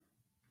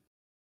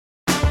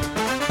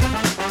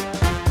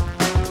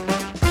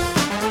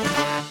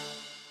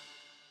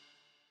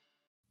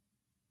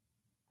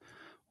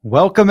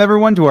Welcome,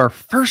 everyone, to our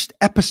first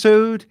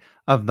episode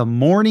of The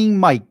Morning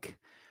Mike,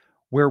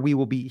 where we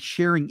will be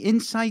sharing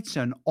insights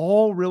on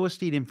all real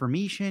estate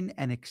information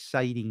and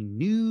exciting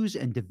news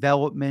and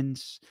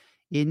developments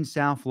in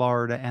South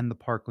Florida and the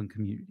Parkland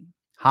community.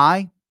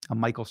 Hi, I'm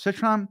Michael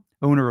Citron,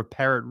 owner of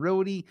Parrot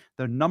Realty,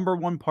 the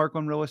 #1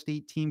 Parkland Real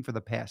Estate Team for the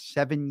past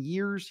 7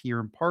 years here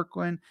in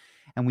Parkland.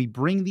 And we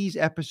bring these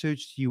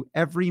episodes to you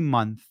every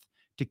month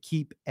to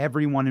keep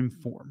everyone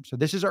informed. So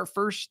this is our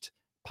first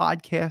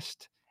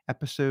podcast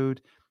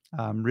episode.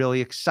 I'm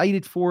really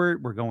excited for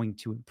it. We're going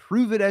to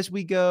improve it as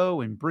we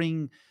go and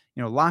bring,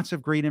 lots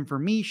of great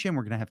information.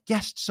 We're going to have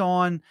guests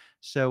on.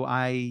 So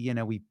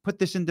we put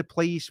this into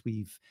place.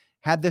 We've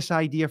had this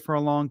idea for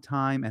a long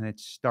time and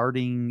it's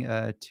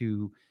starting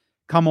to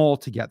come all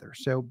together.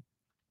 So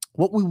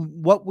what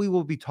we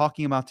will be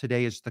talking about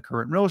today is the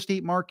current real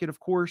estate market,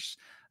 of course,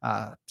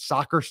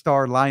 soccer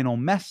star Lionel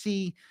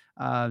Messi,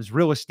 his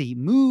real estate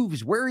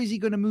moves. Where is he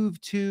going to move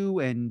to?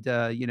 And,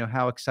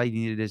 how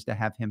exciting it is to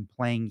have him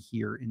playing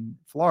here in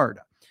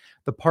Florida.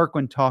 The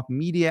Parkland Talk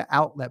Media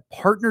Outlet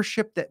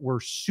partnership that we're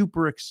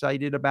super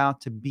excited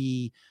about to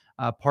be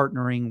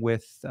partnering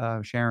with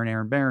Sharon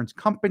Aaron Barron's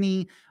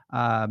company.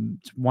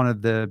 It's one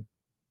of the,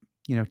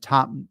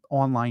 top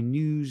online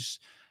news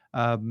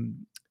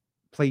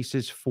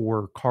places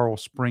for Coral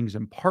Springs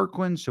and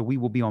Parkland. So we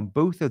will be on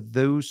both of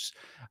those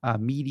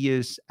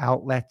media's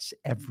outlets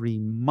every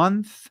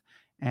month.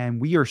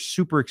 And we are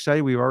super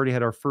excited. We already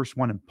had our first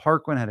one in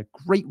Parkland, had a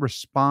great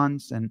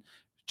response, and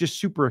just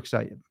super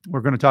excited.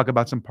 We're going to talk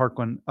about some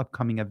Parkland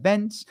upcoming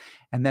events.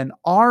 And then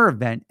our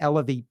event,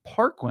 Elevate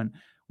Parkland,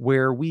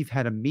 where we've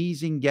had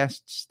amazing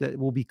guests that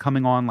will be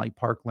coming on, like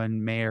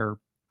Parkland Mayor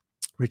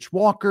Rich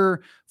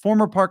Walker,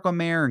 former Parkland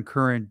Mayor and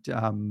current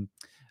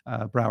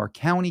Broward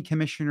County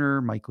Commissioner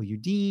Michael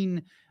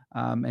Udine,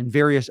 and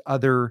various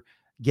other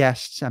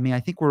guests. I mean, I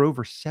think we're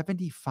over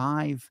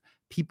 75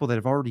 people that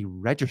have already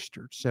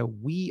registered. So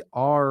we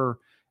are,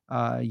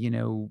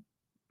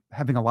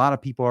 having a lot of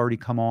people already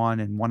come on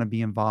and want to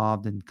be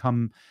involved and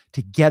come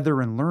together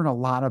and learn a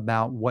lot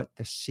about what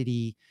the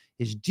city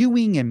is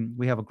doing. And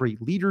we have a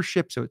great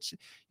leadership. So it's,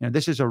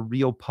 this is a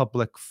real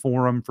public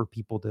forum for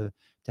people to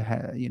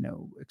have,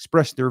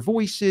 express their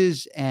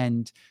voices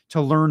and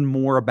to learn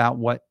more about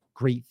what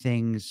great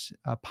things,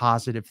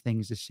 positive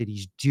things the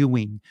city's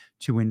doing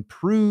to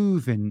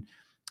improve and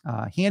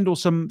handle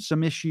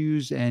some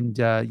issues. And,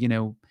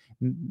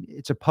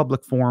 it's a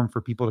public forum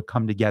for people to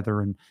come together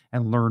and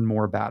learn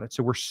more about it.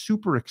 So we're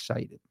super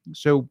excited.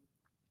 So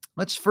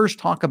let's first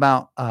talk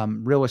about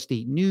real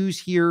estate news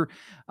here.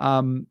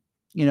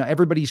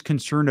 Everybody's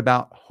concerned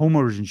about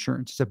homeowners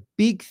insurance. It's a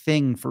big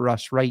thing for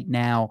us right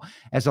now,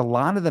 as a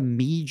lot of the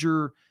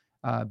major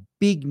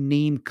big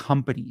name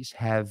companies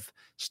have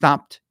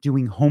stopped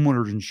doing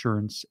homeowners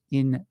insurance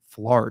in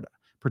Florida,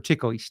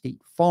 particularly State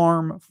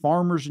Farm,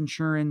 Farmers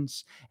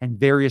Insurance, and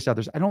various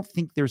others. I don't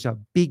think there's a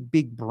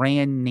big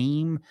brand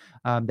name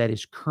that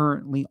is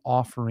currently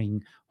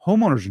offering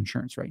homeowners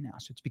insurance right now.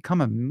 So it's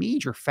become a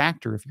major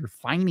factor. If you're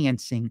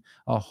financing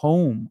a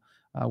home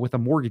with a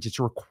mortgage, it's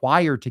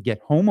required to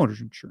get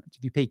homeowners insurance.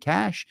 If you pay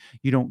cash,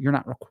 you're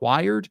not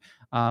required.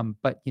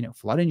 But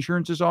flood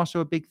insurance is also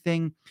a big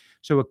thing.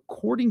 So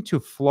according to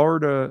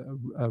Florida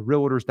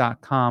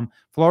Realtors.com,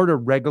 Florida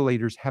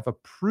regulators have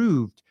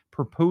approved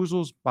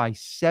proposals by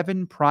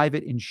 7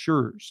 private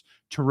insurers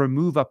to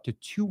remove up to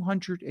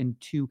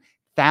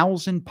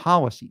 202,000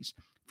 policies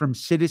from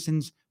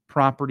Citizens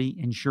Property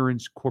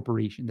Insurance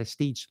Corporation, the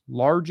state's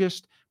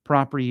largest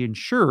property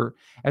insurer,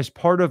 as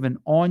part of an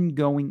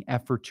ongoing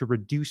effort to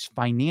reduce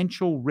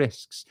financial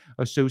risks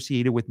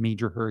associated with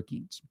major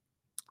hurricanes.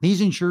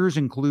 These insurers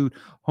include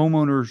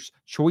Homeowners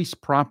Choice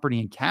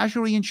Property and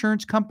Casualty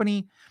Insurance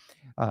Company,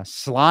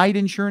 Slide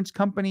Insurance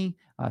Company.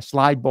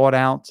 Slide bought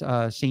out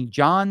St.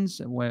 John's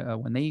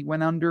when they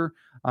went under,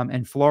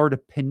 and Florida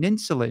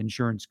Peninsula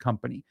Insurance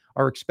Company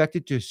are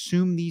expected to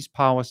assume these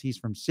policies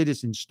from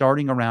Citizens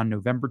starting around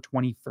November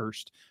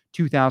 21st,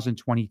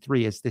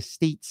 2023, as the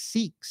state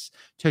seeks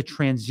to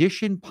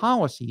transition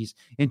policies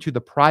into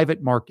the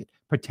private market,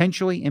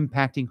 potentially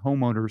impacting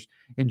homeowners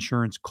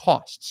insurance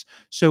costs.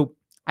 So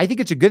I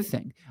think it's a good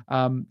thing.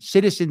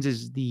 Citizens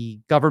is the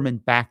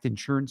government-backed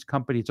insurance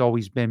company. It's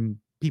always been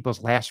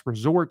people's last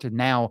resort, and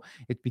now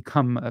it's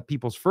become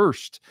people's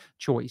first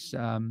choice,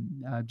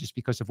 just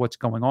because of what's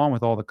going on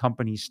with all the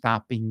companies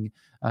stopping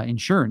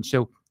insurance.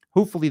 So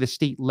hopefully the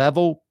state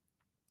level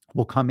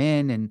will come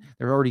in, and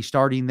they're already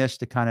starting this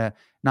to kind of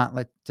not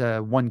let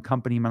one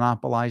company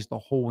monopolize the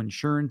whole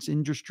insurance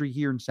industry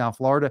here in South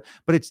Florida.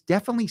 But it's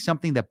definitely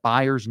something that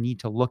buyers need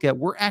to look at.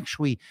 We're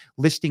actually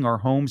listing our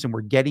homes and we're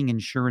getting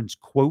insurance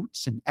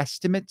quotes and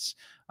estimates.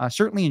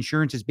 Certainly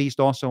insurance is based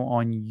also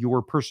on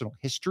your personal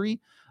history.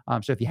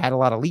 So if you had a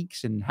lot of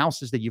leaks in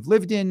houses that you've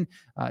lived in,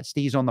 it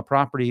stays on the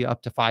property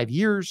up to 5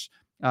 years.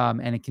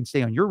 And it can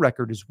stay on your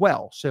record as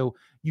well. So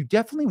you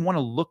definitely want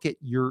to look at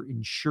your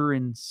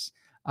insurance,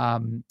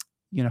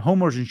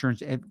 homeowners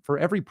insurance for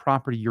every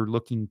property you're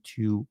looking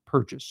to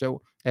purchase.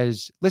 So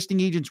as listing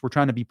agents, we're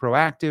trying to be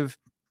proactive.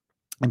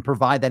 and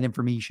provide that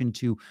information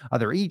to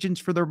other agents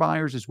for their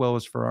buyers as well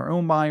as for our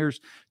own buyers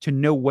to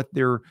know what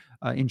their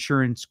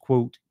insurance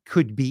quote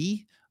could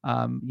be.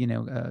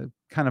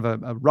 Kind of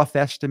a rough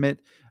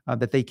estimate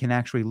that they can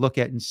actually look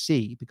at and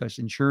see, because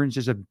insurance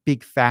is a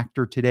big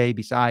factor today.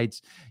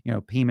 Besides,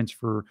 payments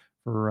for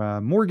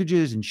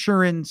mortgages,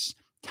 insurance,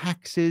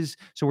 taxes.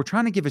 So we're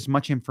trying to give as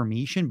much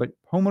information, but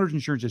homeowners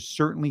insurance is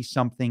certainly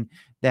something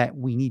that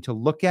we need to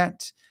look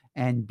at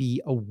and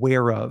be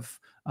aware of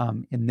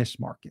in this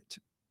market.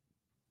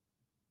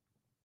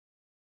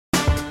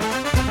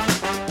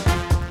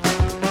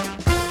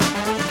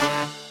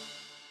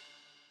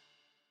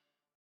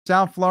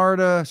 South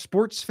Florida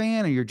sports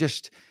fan, or you're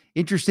just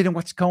interested in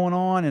what's going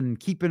on and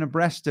keeping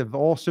abreast of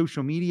all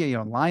social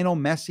media, Lionel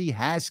Messi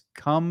has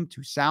come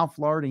to South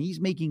Florida and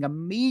he's making a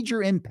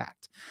major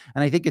impact.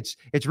 And I think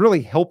it's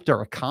really helped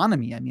our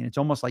economy. I mean, it's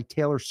almost like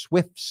Taylor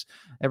Swift's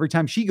every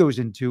time she goes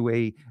into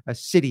a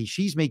city,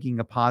 she's making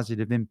a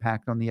positive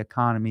impact on the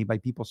economy by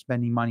people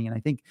spending money. And I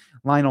think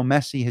Lionel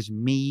Messi has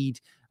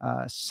made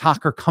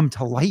soccer come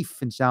to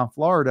life in South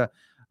Florida.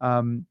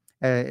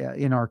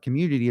 In our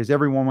community, as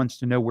everyone wants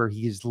to know where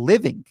he is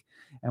living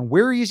and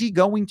where is he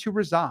going to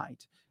reside.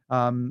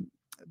 The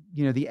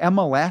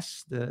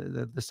MLS,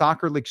 the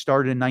soccer league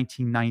started in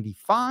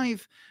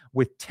 1995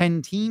 with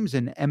 10 teams,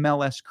 and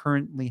MLS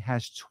currently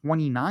has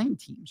 29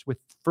 teams, with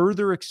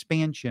further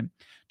expansion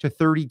to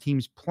 30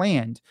 teams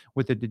planned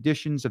with the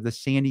additions of the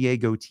San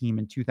Diego team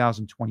in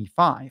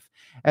 2025.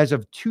 As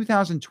of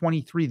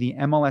 2023, the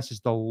MLS is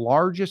the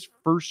largest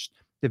first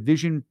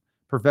division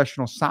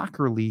professional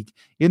soccer league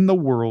in the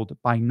world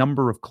by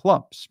number of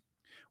clubs.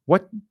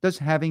 What does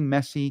having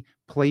Messi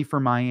play for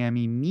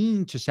Miami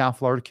mean to South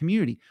Florida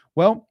community?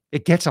 Well,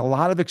 it gets a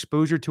lot of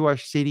exposure to our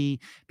city.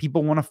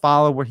 People want to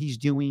follow what he's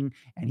doing,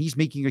 and he's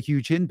making a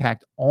huge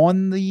impact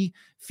on the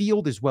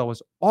field as well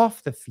as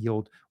off the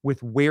field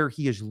with where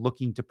he is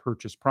looking to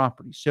purchase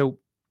property. So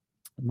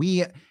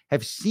we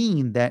have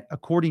seen that,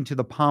 according to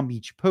the Palm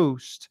Beach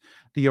Post,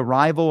 the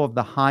arrival of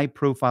the high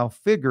profile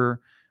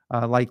figure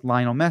like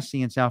Lionel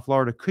Messi in South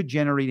Florida could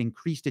generate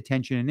increased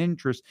attention and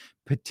interest,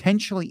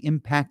 potentially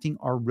impacting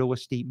our real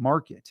estate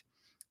market.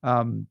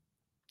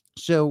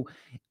 So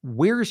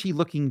where is he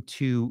looking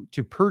to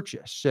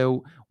purchase?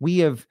 So we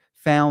have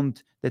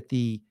found that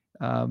he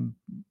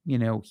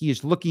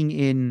is looking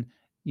in,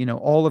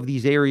 all of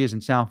these areas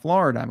in South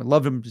Florida. I would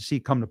love him to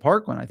come to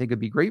Parkland. I think it'd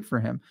be great for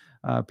him.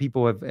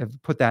 People have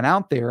put that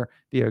out there,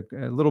 be a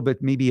little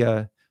bit, maybe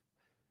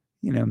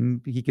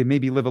he could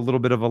maybe live a little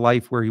bit of a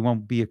life where he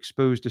won't be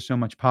exposed to so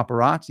much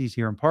paparazzis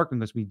here in Parkland,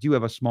 because we do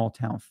have a small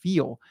town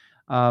feel.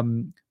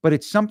 But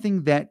it's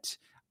something that,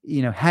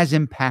 has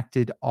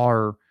impacted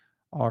our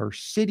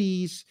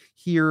cities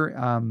here.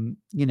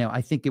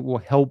 I think it will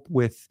help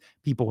with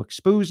people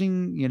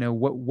exposing,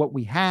 what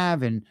we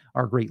have and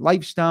our great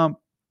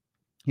lifestyle.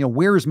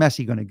 Where is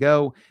Messi going to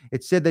go?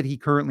 It said that he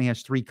currently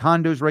has 3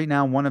 condos right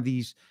now, one of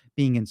these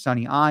being in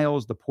Sunny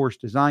Isles, the Porsche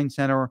Design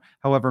Center.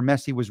 However,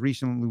 Messi was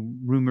recently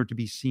rumored to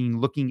be seen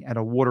looking at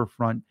a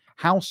waterfront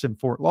house in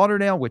Fort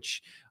Lauderdale,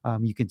 which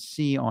you can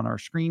see on our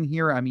screen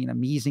here. I mean,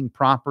 amazing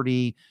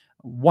property,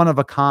 one of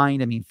a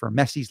kind. I mean, for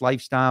Messi's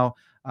lifestyle,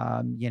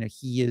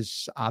 he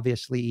is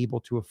obviously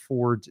able to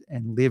afford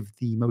and live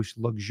the most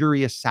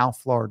luxurious South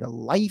Florida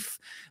life.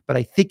 But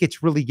I think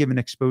it's really given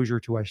exposure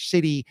to our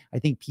city. I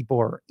think people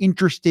are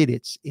interested.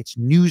 It's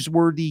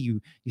newsworthy.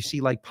 You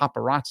see like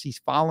paparazzis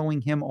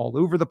following him all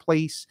over the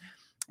place.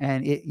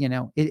 And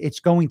it's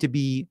going to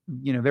be,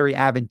 very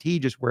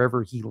advantageous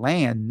wherever he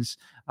lands.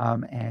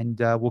 And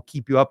we'll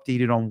keep you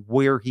updated on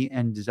where he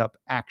ends up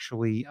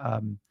actually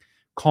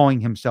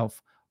calling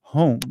himself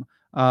home.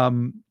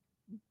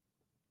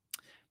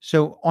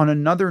 So on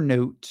another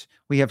note,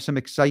 we have some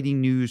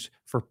exciting news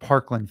for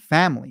Parkland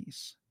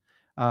families.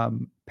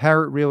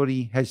 Parrot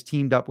Realty has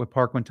teamed up with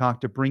Parkland Talk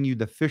to bring you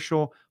the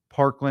official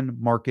Parkland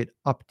market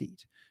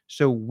update.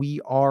 So we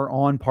are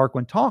on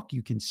Parkland Talk.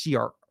 You can see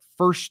our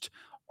first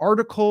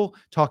article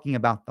talking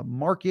about the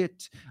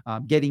market,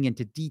 getting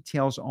into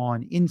details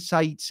on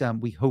insights.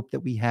 We hope that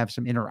we have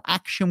some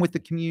interaction with the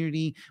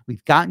community.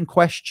 We've gotten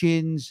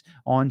questions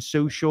on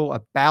social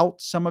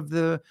about some of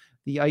the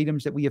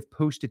items that we have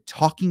posted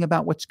talking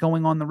about what's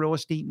going on in the real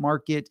estate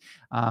market.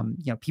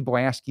 People are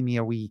asking me,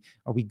 are we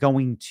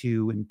going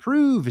to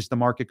improve? Is the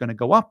market going to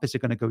go up? Is it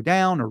going to go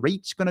down? Are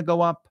rates going to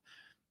go up?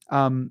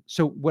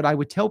 So what I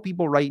would tell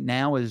people right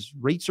now is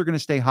rates are going to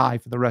stay high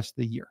for the rest of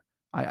the year.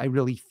 I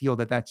really feel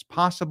that that's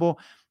possible.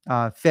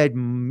 Fed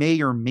may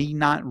or may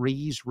not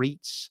raise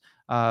rates,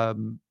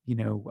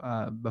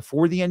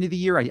 before the end of the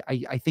year.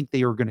 I think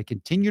they are going to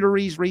continue to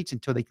raise rates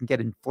until they can get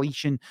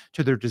inflation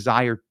to their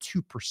desired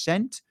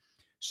 2%.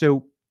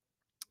 So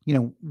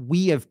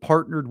We have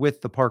partnered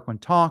with the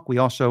Parkland Talk. We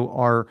also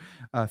are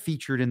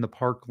featured in the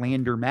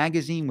Parklander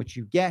magazine, which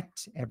you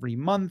get every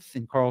month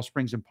in Coral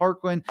Springs and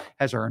Parkland,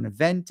 has an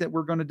event that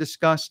we're going to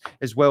discuss,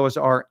 as well as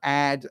our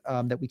ad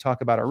that we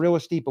talk about our real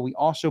estate. But we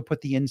also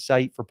put the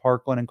insight for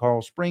Parkland and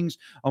Coral Springs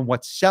on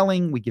what's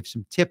selling. We give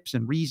some tips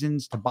and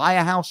reasons to buy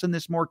a house in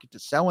this market, to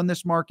sell in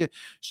this market.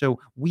 So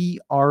we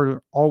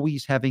are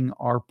always having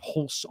our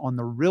pulse on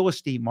the real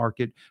estate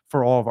market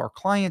for all of our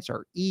clients,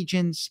 our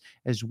agents,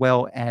 as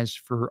well as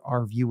for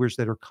our viewers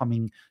that are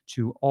coming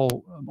to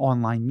all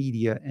online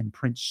media and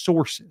print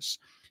sources.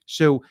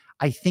 So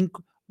I think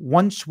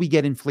once we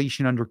get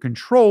inflation under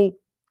control,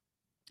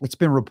 it's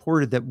been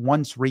reported that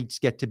once rates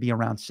get to be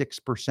around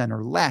 6%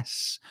 or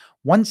less,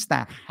 once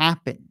that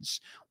happens,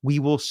 we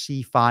will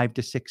see 5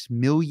 to 6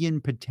 million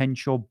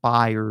potential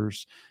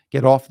buyers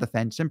get off the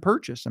fence and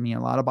purchase. I mean,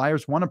 a lot of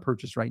buyers want to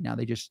purchase right now.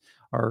 They just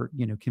are,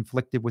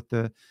 conflicted with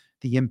the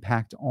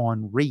impact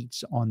on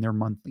rates on their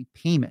monthly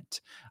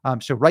payment.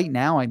 So right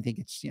now, I think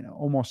it's,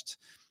 almost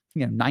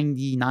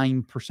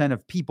 99%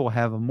 of people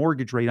have a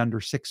mortgage rate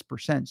under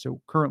 6%.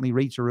 So currently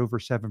rates are over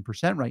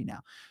 7% right now.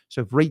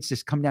 So if rates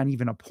just come down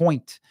even a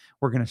point,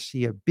 we're going to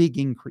see a big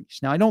increase.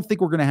 Now, I don't think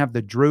we're going to have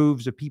the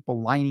droves of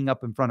people lining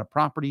up in front of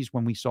properties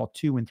when we saw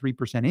 2 and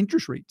 3%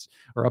 interest rates,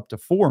 or up to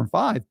 4 and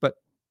 5. But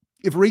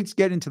if rates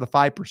get into the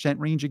 5%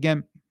 range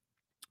again,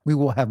 we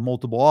will have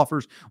multiple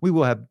offers. We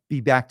will be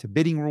back to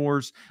bidding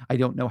wars. I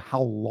don't know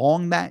how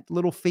long that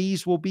little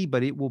phase will be,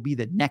 but it will be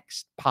the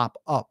next pop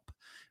up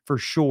for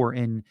sure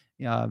in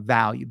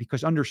value,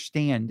 because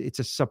understand it's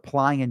a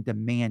supply and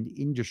demand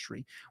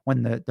industry.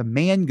 When the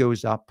demand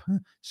goes up,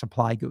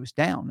 supply goes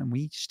down, and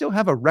we still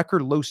have a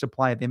record low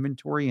supply of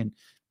inventory. And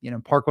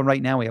Parkland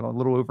right now, we have a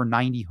little over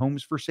 90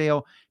 homes for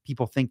sale.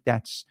 People think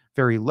that's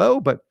very low,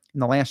 but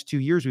in the last 2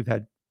 years, we've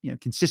had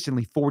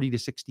consistently 40 to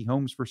 60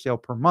 homes for sale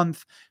per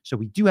month. So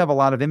we do have a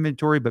lot of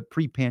inventory, but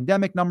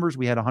pre-pandemic numbers,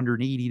 we had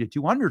 180 to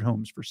 200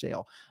 homes for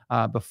sale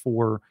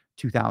before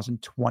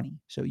 2020.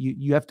 So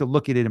you have to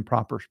look at it in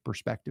proper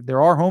perspective.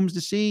 There are homes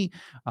to see,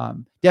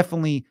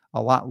 definitely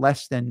a lot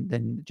less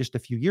than just a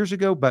few years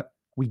ago, but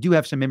we do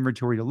have some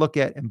inventory to look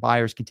at, and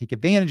buyers can take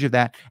advantage of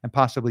that and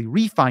possibly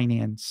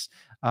refinance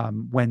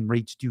when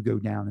rates do go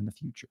down in the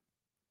future.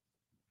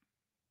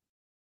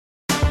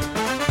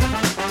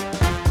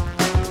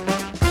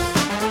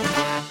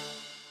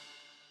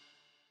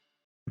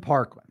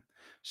 Parkland.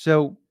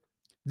 So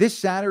this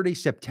Saturday,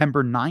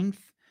 September 9th,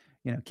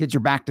 kids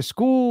are back to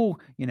school,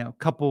 a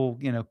couple,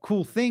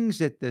 cool things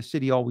that the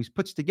city always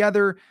puts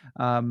together.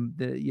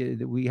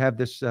 We have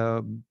this,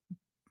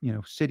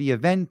 city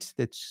event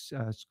that's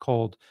it's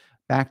called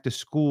Back to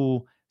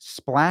School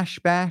Splash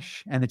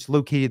Bash, and it's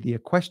located at the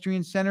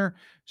Equestrian Center.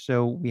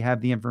 So we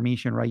have the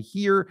information right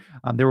here.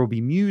 There will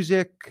be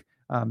music,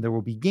 there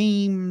will be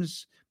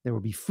games, there will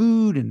be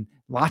food, and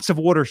lots of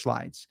water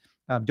slides.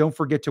 Don't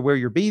forget to wear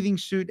your bathing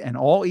suit, and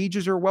all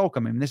ages are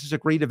welcome. And this is a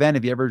great event.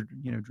 If you ever,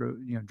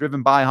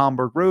 driven by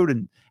Hamburg Road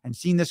and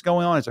seen this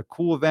going on, it's a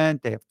cool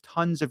event. They have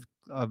tons of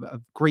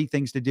great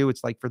things to do.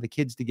 It's like for the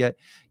kids to get,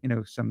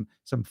 some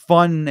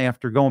fun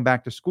after going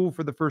back to school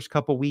for the first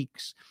couple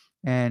weeks.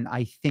 And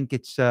I think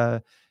it's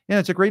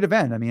it's a great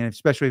event. I mean,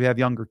 especially if you have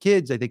younger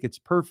kids, I think it's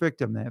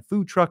perfect. They have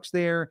food trucks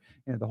there.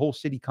 The whole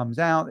city comes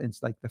out.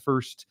 It's like the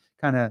first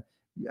kind of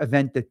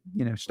event that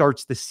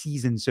starts the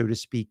season, so to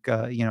speak,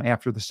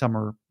 after the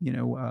summer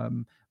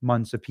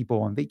months of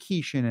people on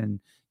vacation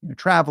and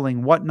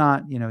traveling,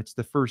 whatnot. It's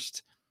the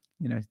first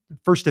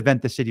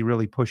event the city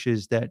really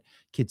pushes that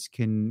kids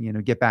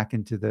can get back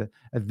into the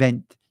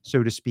event,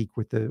 so to speak,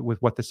 with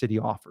what the city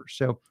offers.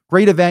 So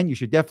great event. You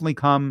should definitely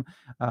come.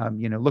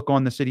 Look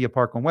on the City of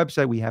Parkland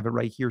website. We have it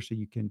right here, so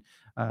you can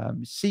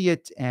see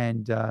it,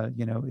 and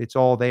it's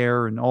all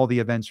there, and all the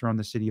events are on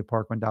the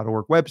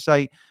cityofparkland.org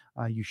website.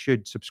 You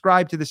should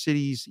subscribe to the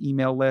city's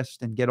email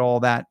list and get all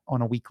that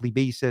on a weekly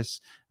basis,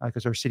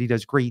 because our city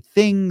does great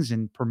things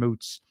and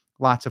promotes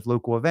lots of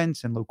local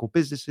events and local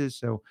businesses.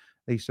 So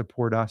they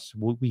support us.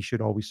 We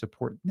should always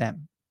support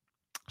them.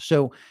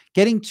 So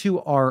getting to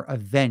our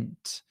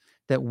event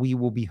that we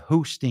will be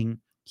hosting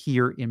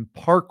here in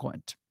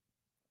Parkland.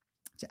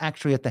 It's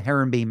actually at the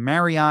Heron Bay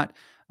Marriott,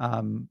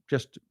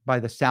 just by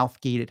the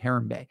South Gate at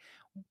Heron Bay.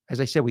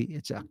 As I said,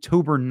 it's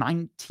October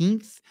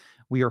 19th.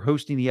 We are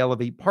hosting the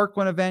Elevate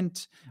Parkland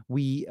event.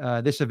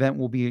 This event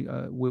will be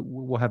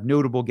we'll have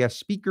notable guest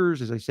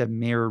speakers. As I said,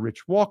 Mayor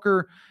Rich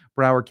Walker,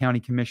 Broward County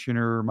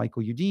Commissioner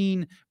Michael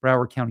Udine,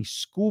 Broward County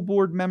School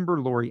Board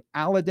member Lori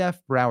Aladef,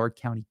 Broward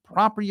County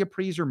Property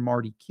Appraiser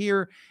Marty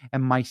Keir,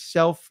 and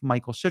myself,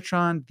 Michael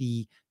Citron,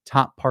 the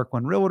top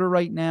Parkland realtor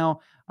right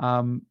now.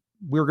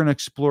 We're going to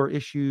explore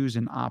issues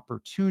and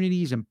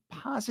opportunities and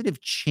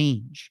positive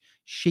change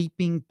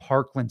shaping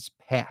Parkland's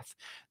path.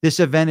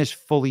 This event is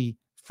fully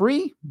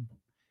free.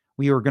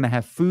 We are going to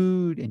have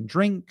food and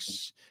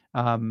drinks,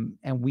 and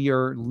we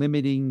are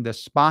limiting the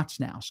spots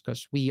now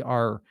because we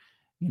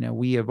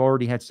have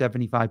already had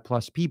 75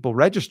 plus people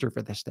register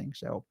for this thing.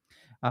 So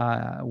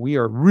we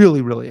are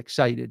really, really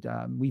excited.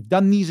 We've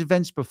done these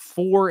events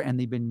before, and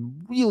they've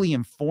been really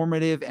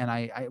informative. And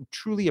I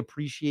truly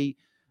appreciate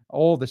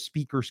all the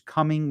speakers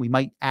coming. We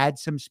might add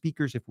some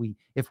speakers if we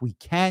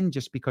can,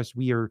 just because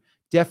we are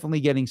definitely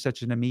getting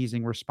such an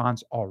amazing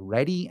response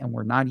already, and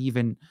we're not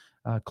even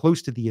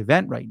close to the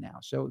event right now.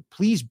 So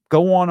please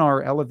go on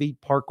our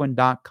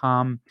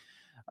elevateparkland.com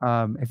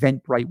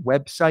Eventbrite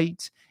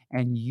website,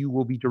 and you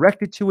will be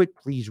directed to it.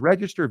 Please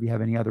register. If you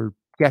have any other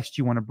guests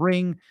you want to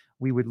bring,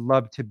 we would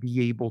love to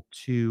be able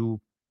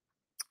to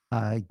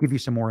give you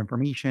some more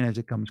information as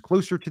it comes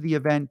closer to the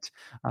event.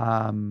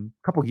 A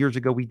couple of years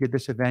ago, we did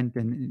this event,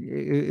 and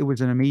it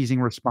was an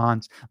amazing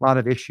response. A lot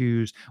of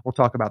issues. We'll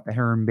talk about the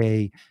Heron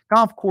Bay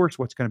Golf Course,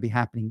 what's going to be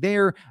happening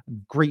there.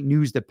 Great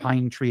news that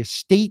Pine Tree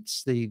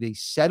Estates they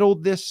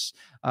settled this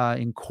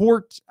in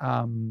court.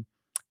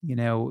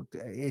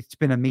 It's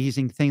been an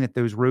amazing thing that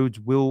those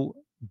roads will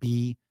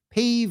be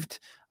paved.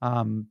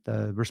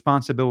 The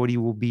responsibility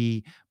will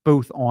be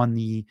both on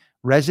the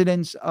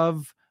residents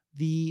of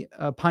the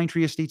Pine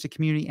Tree Estates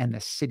Community and the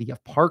city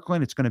of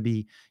Parkland. It's going to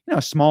be,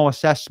 a small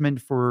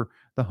assessment for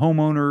the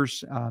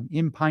homeowners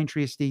in Pine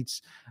Tree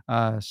Estates.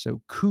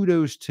 So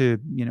kudos to,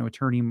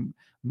 Attorney,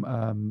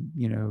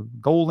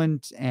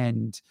 Goland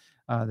and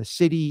the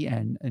city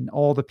and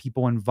all the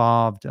people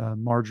involved.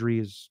 Marjorie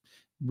is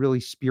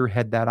really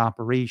spearhead that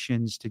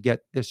operations to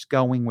get this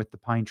going with the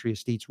Pine Tree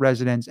Estates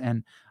residents.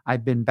 And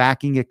I've been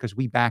backing it because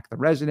we back the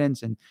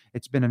residents, and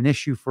it's been an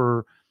issue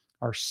for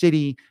our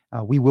city.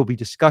 We will be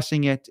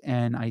discussing it.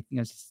 And I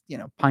think,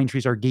 pine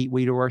trees are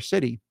gateway to our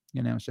city,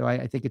 so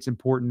I think it's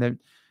important that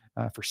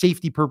for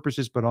safety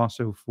purposes, but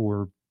also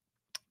for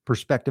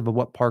perspective of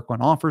what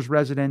Parkland offers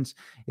residents,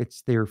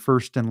 it's their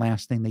first and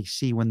last thing they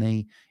see when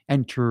they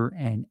enter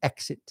and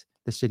exit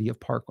the city of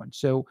Parkland.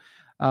 So,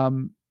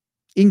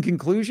 in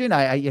conclusion,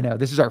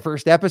 this is our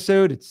first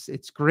episode.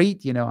 It's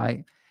great.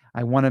 I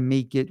want to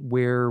make it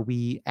where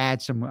we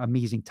add some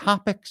amazing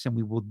topics, and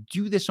we will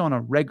do this on a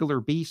regular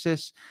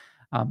basis.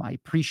 I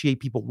appreciate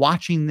people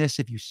watching this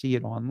if you see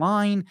it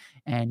online,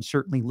 and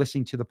certainly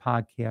listening to the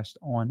podcast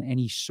on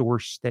any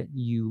source that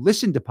you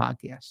listen to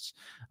podcasts.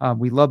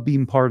 We love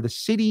being part of the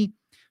city,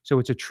 so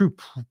it's a true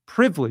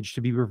privilege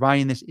to be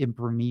providing this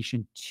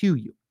information to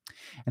you.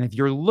 And if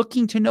you're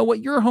looking to know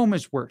what your home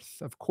is worth,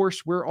 of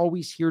course, we're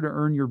always here to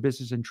earn your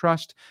business and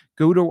trust.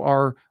 Go to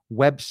our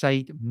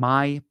website,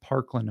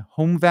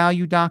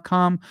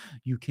 myparklandhomevalue.com.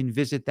 You can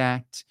visit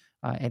that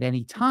at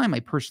any time. I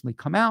personally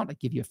come out, I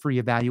give you a free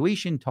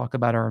evaluation, talk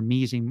about our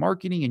amazing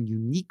marketing and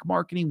unique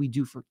marketing we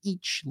do for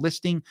each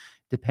listing,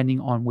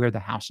 depending on where the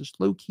house is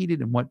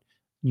located and what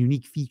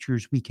unique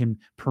features we can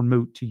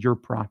promote to your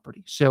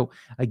property. So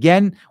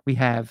again, we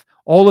have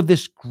all of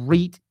this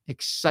great,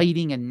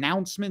 exciting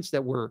announcements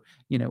that we're,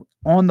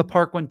 on the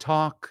Parkland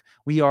Talk.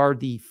 We are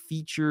the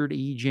featured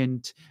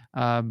agent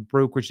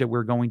brokerage that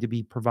we're going to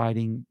be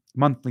providing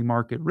monthly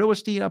market real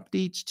estate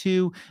updates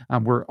to.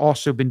 We're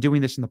also been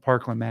doing this in the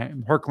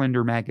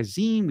Parklander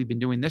magazine. We've been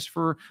doing this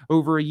for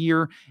over a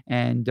year,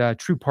 and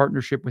true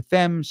partnership with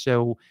them.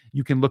 So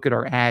you can look at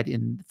our ad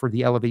for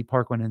the Elevate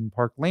Parkland and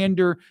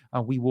Parklander.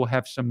 We will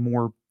have some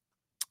more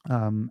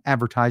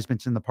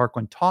advertisements in the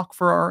Parkland Talk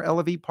for our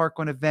Elevate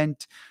Parkland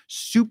event.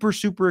 Super,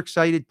 super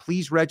excited.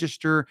 Please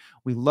register.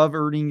 We love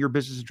earning your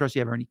business and trust. If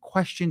you have any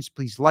questions,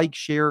 please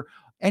share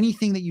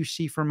anything that you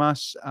see from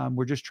us.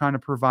 We're just trying to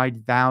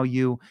provide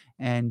value,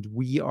 and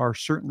we are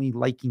certainly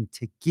liking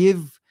to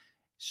give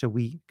so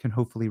we can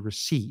hopefully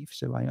receive.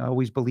 So I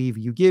always believe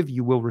you give,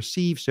 you will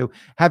receive. So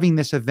having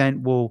this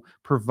event will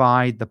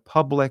provide the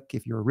public,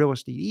 if you're a real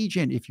estate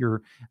agent, if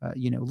you're,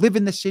 live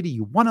in the city,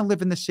 you want to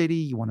live in the city,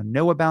 you want to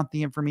know about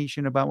the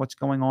information about what's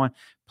going on,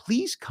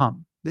 please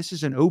come. This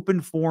is an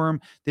open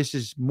forum. This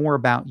is more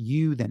about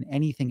you than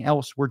anything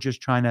else. We're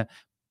just trying to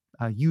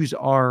use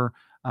our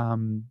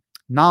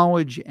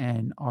knowledge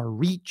and our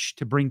reach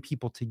to bring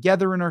people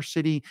together in our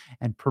city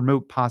and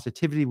promote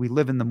positivity. We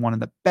live in one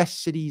of the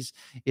best cities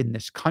in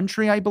this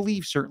country, I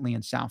believe, certainly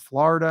in South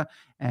Florida.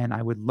 And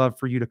I would love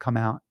for you to come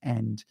out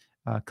and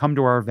come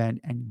to our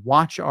event and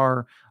watch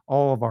all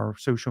of our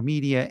social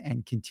media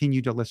and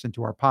continue to listen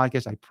to our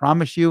podcast. I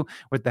promise you,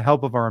 with the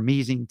help of our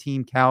amazing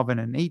team, Calvin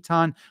and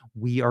Eitan,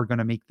 we are going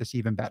to make this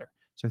even better.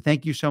 So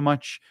thank you so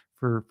much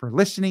for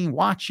listening,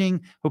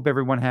 watching. Hope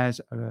everyone has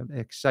an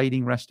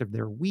exciting rest of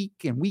their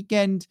week and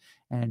weekend.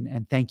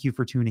 And thank you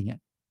for tuning in.